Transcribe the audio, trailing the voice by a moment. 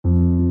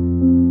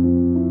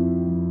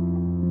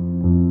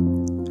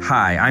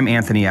Hi, I'm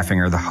Anthony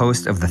Effinger, the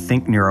host of the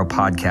Think Neuro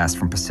podcast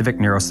from Pacific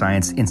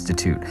Neuroscience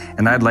Institute,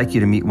 and I'd like you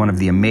to meet one of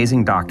the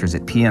amazing doctors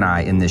at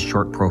P&I in this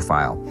short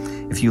profile.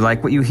 If you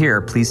like what you hear,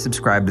 please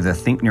subscribe to the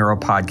Think Neuro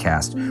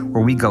podcast,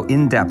 where we go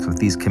in depth with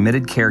these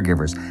committed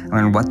caregivers and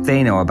learn what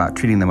they know about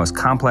treating the most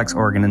complex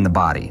organ in the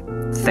body.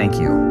 Thank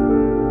you.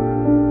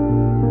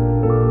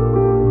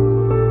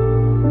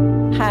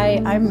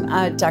 Hi,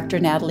 I'm Dr.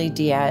 Natalie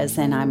Diaz,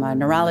 and I'm a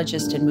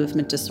neurologist and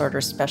movement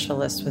disorder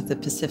specialist with the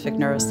Pacific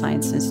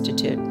Neuroscience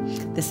Institute.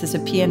 This is a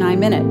P&I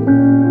Minute.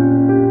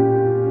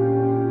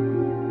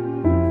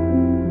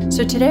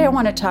 So today I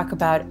want to talk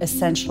about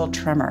essential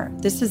tremor.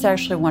 This is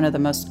actually one of the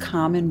most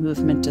common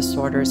movement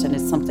disorders, and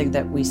it's something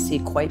that we see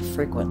quite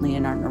frequently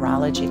in our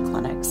neurology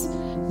clinics.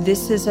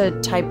 This is a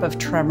type of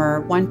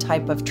tremor, one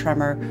type of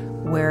tremor,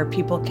 where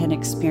people can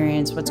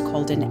experience what's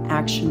called an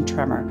action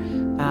tremor.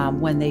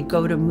 When they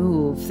go to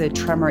move, the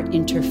tremor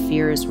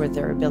interferes with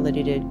their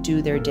ability to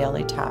do their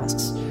daily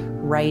tasks,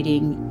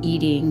 writing,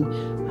 eating,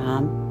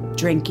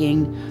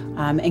 drinking,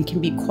 and can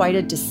be quite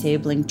a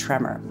disabling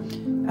tremor.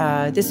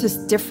 This is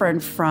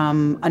different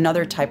from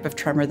another type of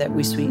tremor that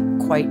we see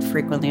quite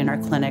frequently in our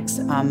clinics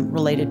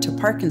related to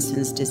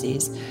Parkinson's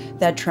disease.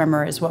 That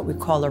tremor is what we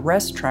call a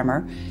rest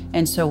tremor.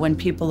 And so when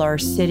people are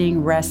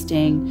sitting,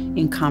 resting,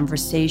 in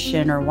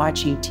conversation or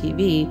watching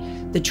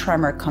TV, the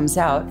tremor comes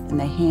out in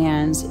the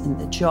hands, in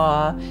the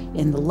jaw,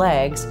 in the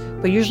legs,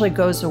 but usually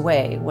goes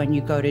away when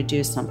you go to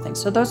do something.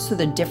 So those are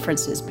the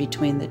differences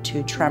between the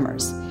two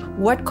tremors.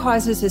 What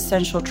causes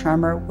essential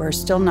tremor? We're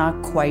still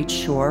not quite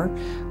sure,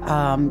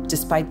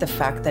 despite the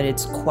fact that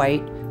it's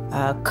quite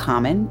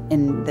common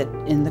in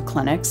the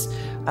clinics.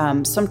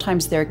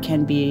 Sometimes there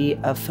can be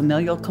a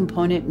familial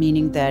component,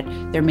 meaning that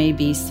there may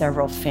be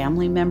several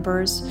family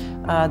members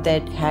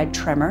that had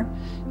tremor.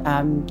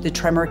 The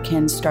tremor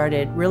can start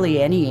at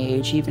really any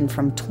age, even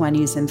from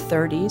 20s and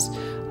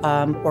 30s.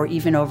 Or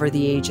even over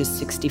the age of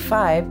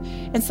 65.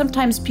 And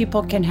sometimes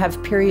people can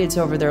have periods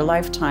over their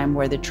lifetime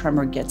where the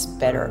tremor gets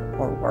better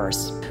or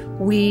worse.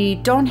 We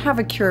don't have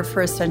a cure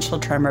for essential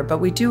tremor, but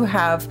we do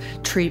have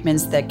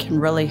treatments that can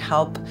really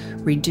help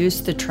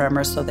reduce the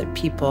tremor so that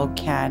people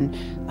can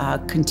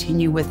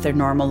continue with their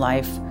normal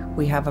life.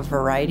 We have a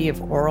variety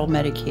of oral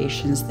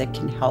medications that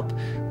can help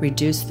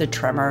reduce the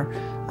tremor.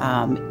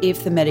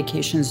 If the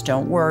medications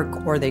don't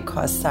work or they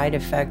cause side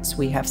effects,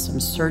 we have some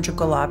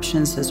surgical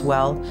options as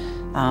well.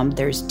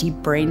 There's deep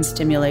brain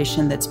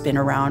stimulation that's been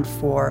around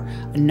for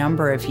a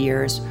number of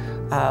years,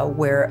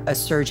 where a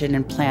surgeon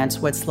implants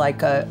what's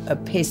like a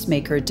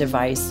pacemaker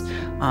device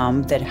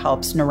that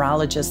helps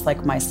neurologists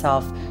like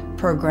myself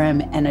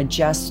program and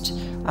adjust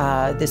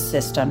the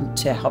system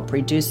to help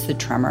reduce the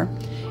tremor.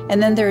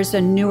 And then there's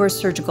a newer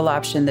surgical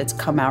option that's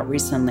come out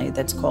recently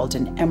that's called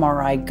an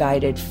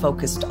MRI-guided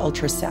focused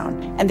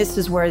ultrasound. And this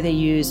is where they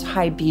use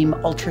high-beam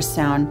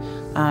ultrasound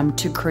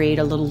to create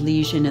a little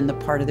lesion in the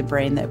part of the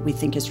brain that we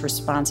think is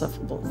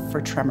responsible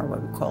for tremor,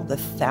 what we call the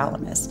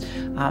thalamus,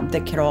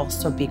 that can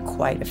also be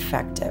quite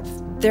effective.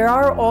 There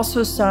are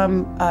also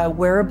some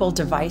wearable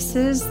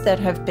devices that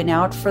have been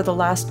out for the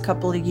last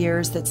couple of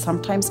years that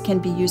sometimes can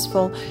be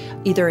useful,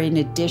 either in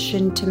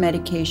addition to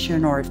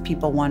medication or if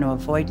people want to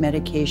avoid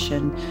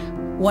medication.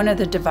 One of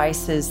the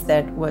devices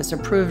that was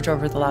approved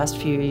over the last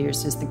few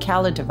years is the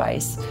Cala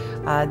device.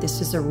 This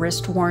is a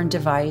wrist-worn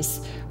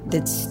device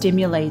that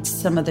stimulates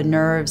some of the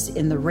nerves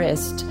in the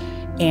wrist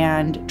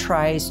and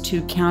tries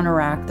to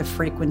counteract the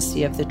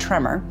frequency of the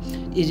tremor.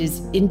 It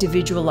is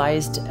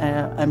individualized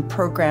and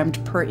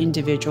programmed per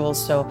individual,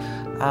 so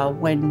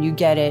when you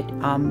get it,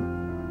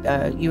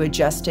 you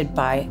adjust it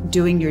by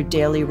doing your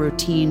daily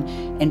routine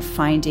and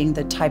finding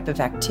the type of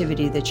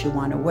activity that you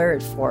want to wear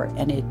it for,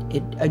 and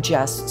it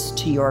adjusts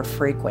to your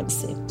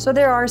frequency. So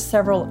there are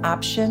several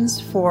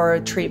options for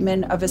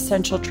treatment of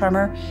essential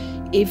tremor.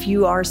 If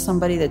you are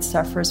somebody that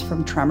suffers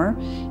from tremor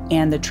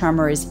and the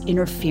tremor is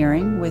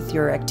interfering with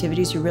your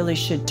activities, you really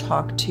should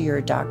talk to your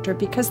doctor,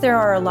 because there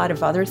are a lot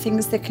of other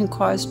things that can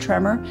cause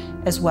tremor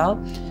as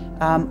well.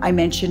 I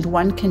mentioned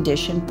one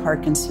condition,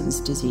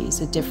 Parkinson's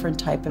disease, a different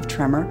type of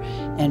tremor,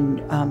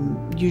 and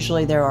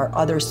usually there are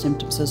other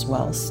symptoms as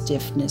well,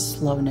 stiffness,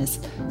 slowness,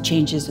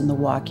 changes in the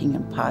walking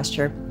and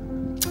posture.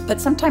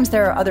 But sometimes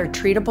there are other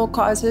treatable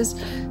causes.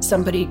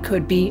 Somebody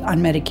could be on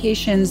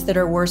medications that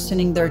are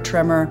worsening their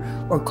tremor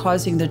or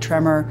causing the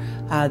tremor.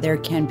 There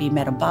can be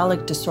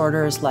metabolic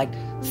disorders like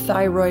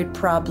thyroid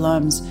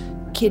problems,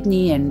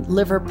 kidney and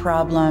liver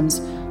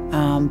problems.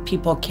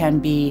 People can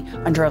be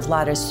under a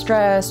lot of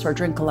stress or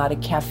drink a lot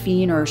of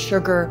caffeine or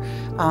sugar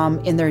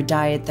in their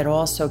diet that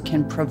also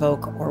can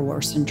provoke or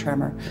worsen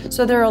tremor.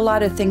 So there are a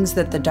lot of things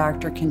that the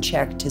doctor can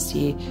check to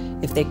see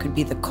if they could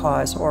be the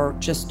cause or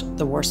just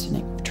the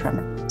worsening of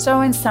tremor.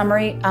 So in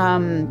summary,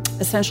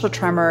 essential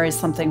tremor is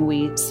something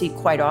we see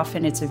quite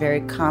often. It's a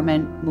very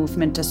common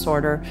movement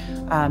disorder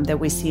that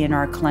we see in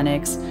our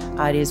clinics.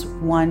 It is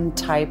one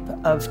type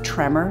of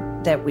tremor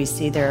that we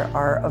see. There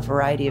are a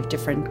variety of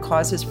different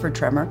causes for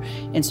tremor.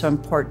 and so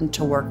important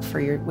to work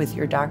with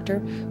your doctor.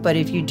 But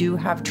if you do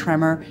have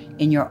tremor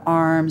in your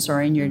arms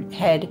or in your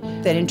head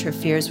that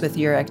interferes with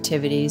your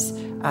activities,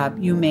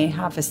 you may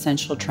have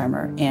essential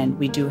tremor, and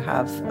we do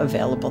have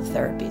available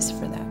therapies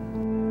for that.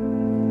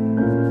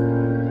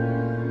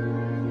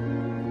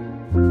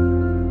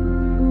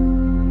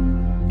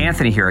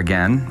 Anthony here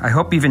again. I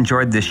hope you've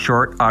enjoyed this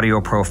short audio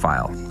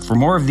profile. For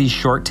more of these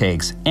short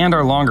takes and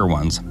our longer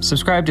ones,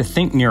 subscribe to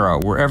Think Neuro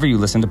wherever you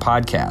listen to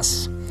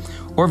podcasts,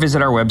 or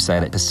visit our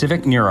website at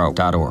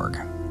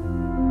pacificneuro.org.